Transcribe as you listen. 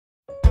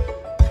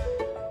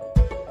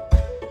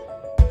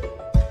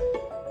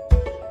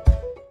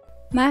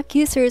Mac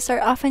users are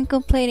often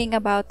complaining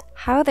about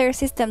how their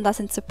system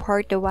doesn't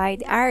support the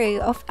wide array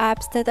of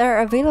apps that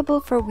are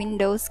available for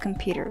Windows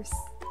computers.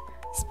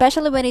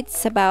 Especially when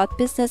it's about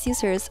business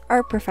users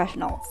or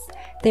professionals.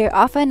 They are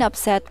often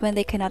upset when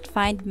they cannot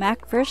find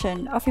Mac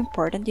version of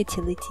important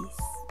utilities.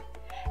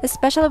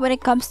 Especially when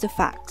it comes to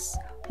fax.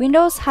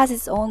 Windows has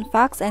its own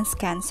Fax and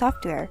Scan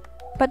software,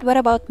 but what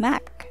about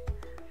Mac?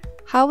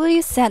 How will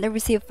you send or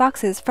receive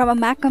faxes from a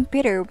Mac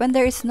computer when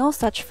there is no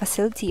such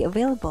facility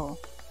available?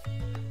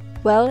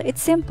 Well,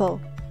 it's simple.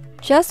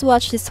 Just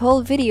watch this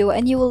whole video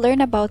and you will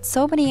learn about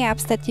so many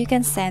apps that you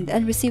can send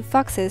and receive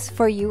faxes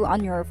for you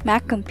on your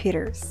Mac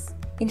computers.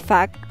 In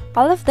fact,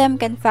 all of them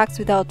can fax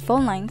without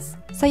phone lines,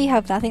 so you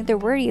have nothing to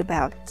worry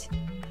about.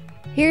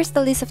 Here's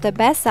the list of the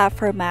best apps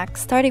for Mac,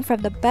 starting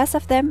from the best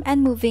of them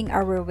and moving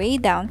our way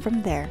down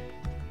from there.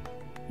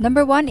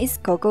 Number 1 is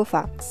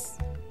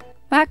CocoFax.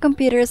 Mac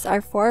computers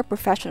are for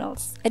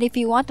professionals, and if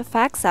you want a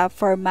fax app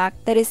for a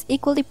Mac that is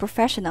equally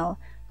professional,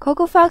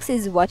 CocoFax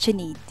is what you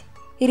need.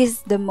 It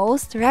is the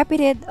most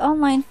rapid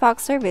online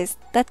fax service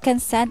that can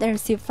send and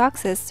receive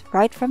faxes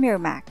right from your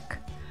Mac.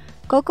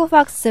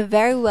 CocoFax is a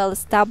very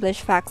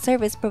well-established fax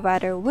service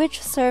provider which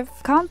serves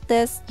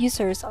countless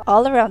users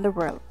all around the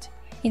world.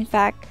 In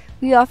fact,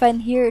 we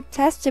often hear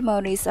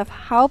testimonies of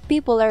how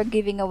people are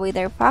giving away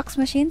their fax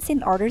machines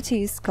in order to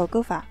use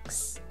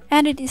CocoFax.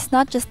 And it is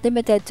not just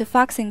limited to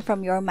faxing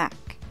from your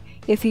Mac.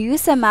 If you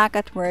use a Mac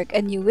at work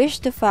and you wish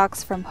to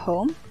fax from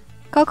home,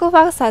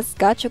 CocoFax has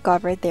got you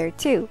covered there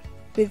too.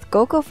 With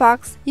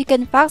CocoFax, you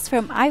can fax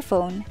from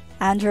iPhone,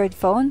 Android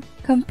phone,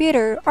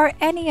 computer, or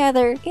any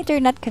other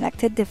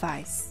internet-connected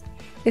device.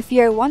 If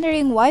you are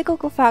wondering why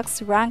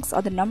CocoFax ranks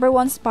on the number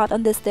 1 spot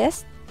on this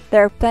list,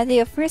 there are plenty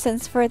of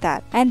reasons for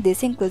that, and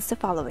this includes the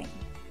following.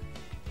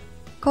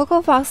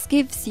 CocoFax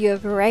gives you a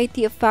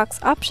variety of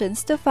fax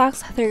options to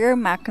fax through your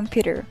Mac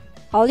computer.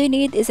 All you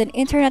need is an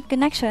internet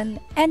connection,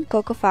 and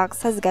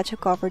CocoFax has got you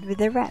covered with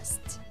the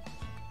rest.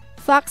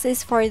 Fax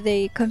is for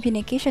the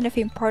communication of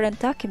important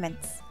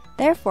documents.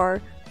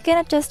 Therefore, you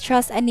cannot just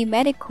trust any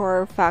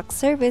Medicore fax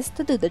service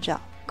to do the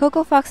job.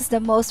 CocoFax is the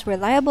most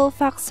reliable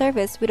fax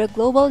service with a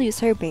global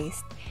user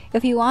base.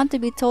 If you want to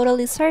be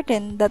totally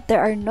certain that there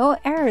are no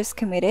errors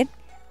committed,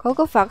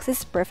 CocoFax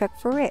is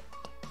perfect for it.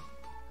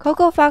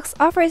 CocoFax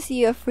offers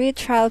you a free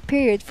trial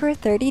period for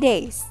 30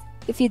 days.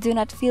 If you do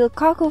not feel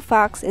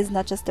CocoFax is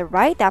not just the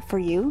right app for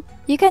you,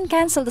 you can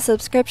cancel the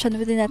subscription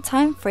within a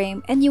time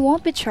frame and you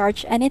won't be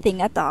charged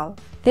anything at all.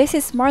 This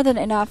is more than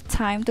enough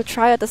time to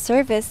try out the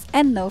service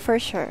and know for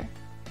sure.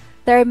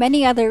 There are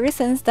many other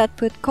reasons that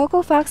put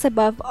CocoFax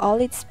above all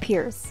its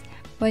peers.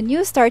 When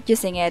you start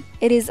using it,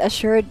 it is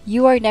assured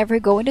you are never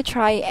going to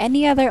try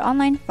any other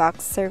online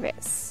fax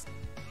service.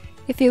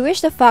 If you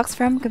wish to fax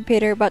from a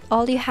computer but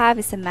all you have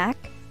is a Mac,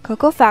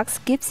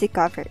 CocoFax keeps you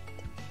covered.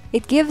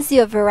 It gives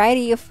you a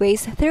variety of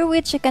ways through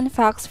which you can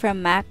fax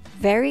from Mac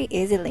very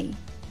easily.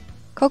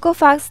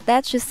 CocoFax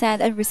lets you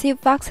send and receive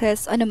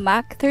faxes on a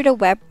Mac through the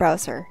web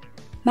browser.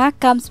 Mac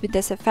comes with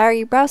the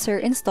Safari browser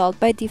installed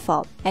by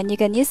default, and you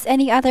can use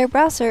any other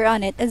browser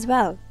on it as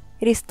well.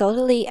 It is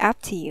totally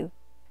up to you.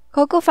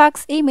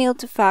 CocoFax Email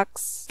to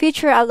Fax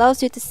feature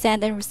allows you to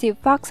send and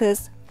receive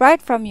faxes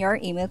right from your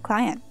email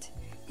client.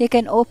 You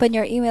can open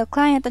your email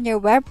client on your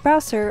web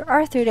browser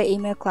or through the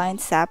Email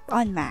Clients app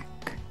on Mac.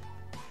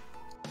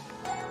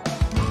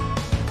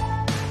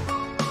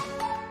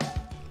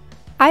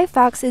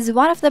 iFax is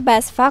one of the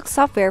best fax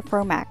software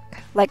for Mac.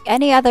 Like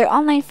any other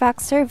online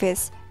fax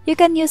service, you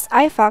can use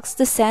iFax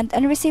to send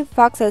and receive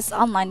faxes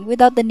online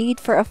without the need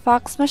for a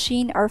fax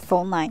machine or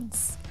phone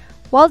lines.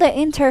 While the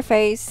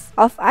interface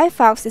of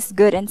iFax is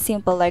good and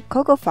simple like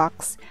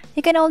CocoFax,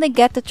 you can only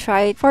get to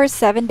try it for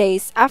 7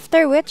 days,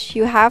 after which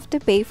you have to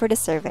pay for the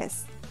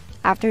service.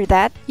 After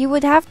that, you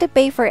would have to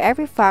pay for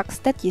every fax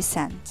that you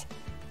send.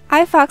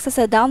 iFax is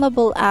a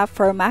downloadable app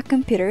for Mac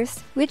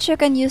computers which you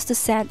can use to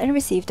send and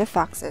receive the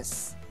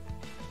faxes.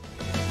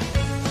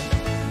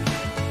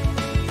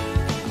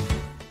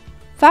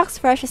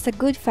 FaxFresh is a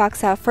good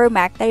fax app for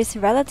Mac that is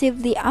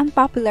relatively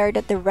unpopular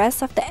than the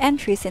rest of the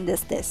entries in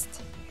this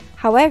list.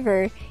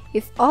 However,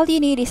 if all you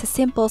need is a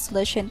simple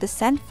solution to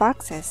send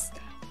faxes,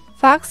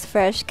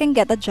 FaxFresh can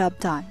get the job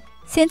done.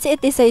 Since it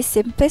is a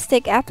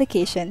simplistic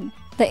application,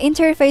 the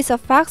interface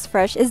of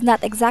FaxFresh is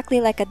not exactly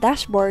like a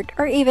dashboard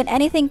or even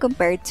anything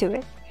compared to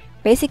it.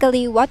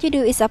 Basically, what you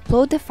do is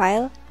upload the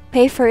file,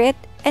 pay for it,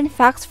 and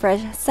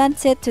FaxFresh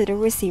sends it to the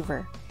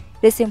receiver.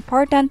 It is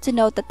important to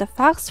note that the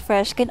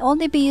FaxFresh can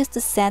only be used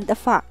to send a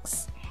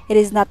fax. It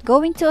is not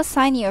going to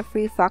assign you a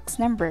free fax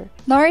number,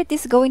 nor it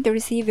is going to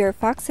receive your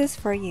faxes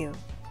for you.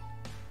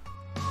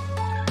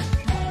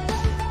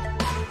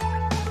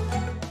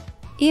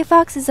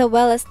 eFax is a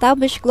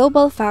well-established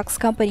global fax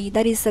company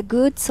that is a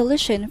good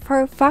solution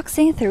for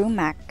faxing through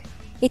Mac.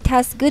 It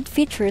has good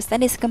features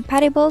and is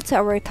compatible to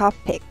our top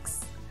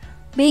picks.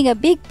 Being a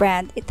big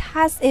brand, it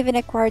has even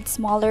acquired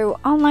smaller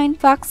online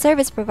fax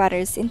service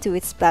providers into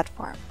its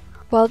platform.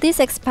 While this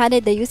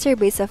expanded the user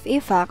base of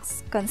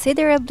eFax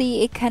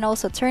considerably, it can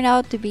also turn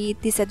out to be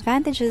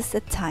disadvantageous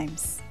at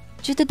times.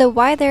 Due to the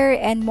wider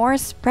and more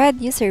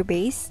spread user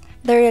base,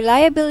 the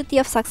reliability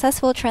of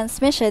successful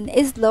transmission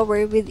is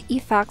lower with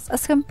eFax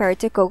as compared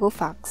to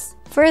CocoFax.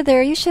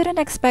 Further, you shouldn't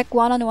expect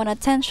one-on-one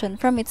attention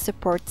from its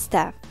support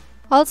staff.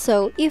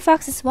 Also,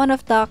 eFax is one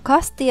of the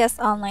costliest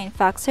online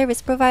fax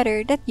service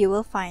provider that you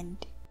will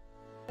find.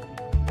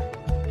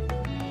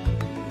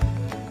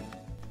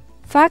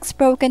 Fax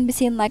Pro can be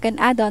seen like an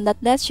add-on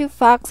that lets you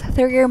fax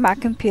through your Mac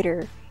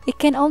computer. It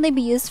can only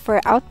be used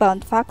for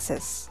outbound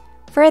faxes.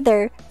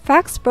 Further,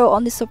 Fax Pro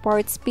only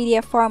supports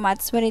PDF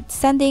formats when it's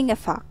sending a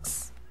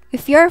fax.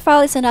 If your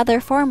file is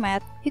another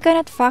format, you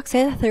cannot fax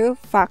it through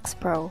Fax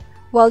Pro.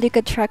 Well, you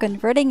could try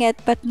converting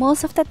it, but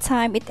most of the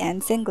time it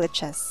ends in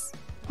glitches.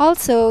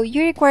 Also,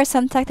 you require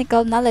some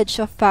technical knowledge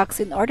of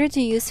fax in order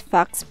to use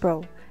Fax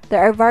Pro.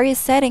 There are various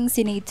settings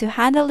you need to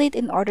handle it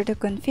in order to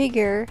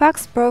configure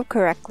Fax Pro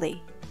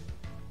correctly.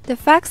 The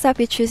fax app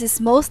you choose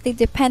is mostly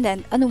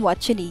dependent on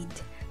what you need.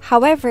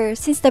 However,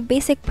 since the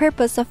basic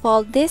purpose of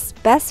all this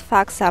best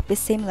fax app is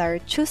similar,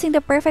 choosing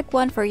the perfect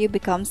one for you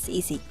becomes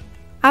easy.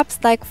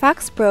 Apps like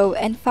Fax Pro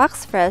and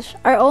Fax Fresh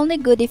are only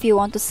good if you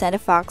want to send a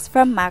fax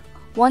from Mac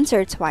once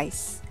or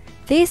twice.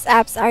 These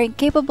apps are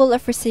incapable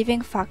of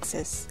receiving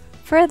faxes.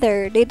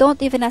 Further, they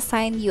don't even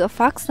assign you a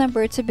fax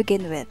number to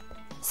begin with,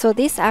 so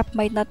this app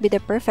might not be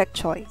the perfect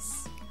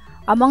choice.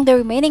 Among the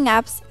remaining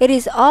apps, it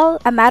is all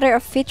a matter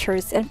of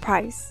features and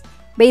price.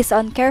 Based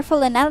on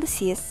careful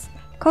analysis,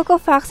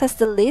 CocoFax has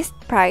the least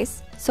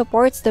price,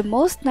 supports the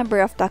most number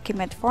of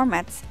document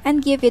formats,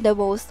 and gives you the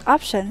most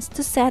options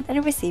to send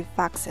and receive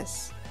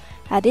faxes.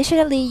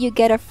 Additionally, you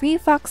get a free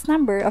fax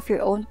number of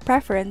your own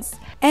preference,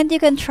 and you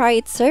can try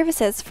its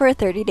services for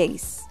 30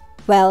 days.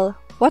 Well,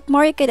 what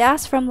more you could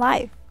ask from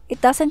life? It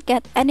doesn't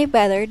get any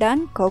better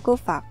than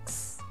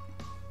CocoFax.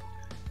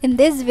 In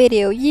this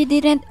video, you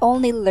didn't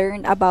only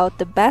learn about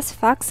the best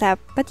fax app,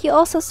 but you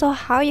also saw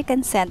how you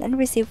can send and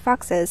receive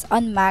faxes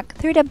on Mac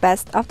through the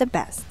best of the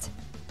best.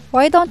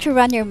 Why don't you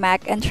run your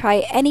Mac and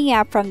try any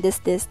app from this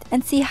list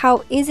and see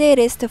how easy it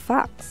is to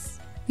fax?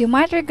 You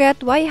might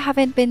regret why you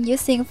haven't been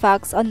using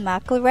fax on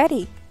Mac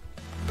already.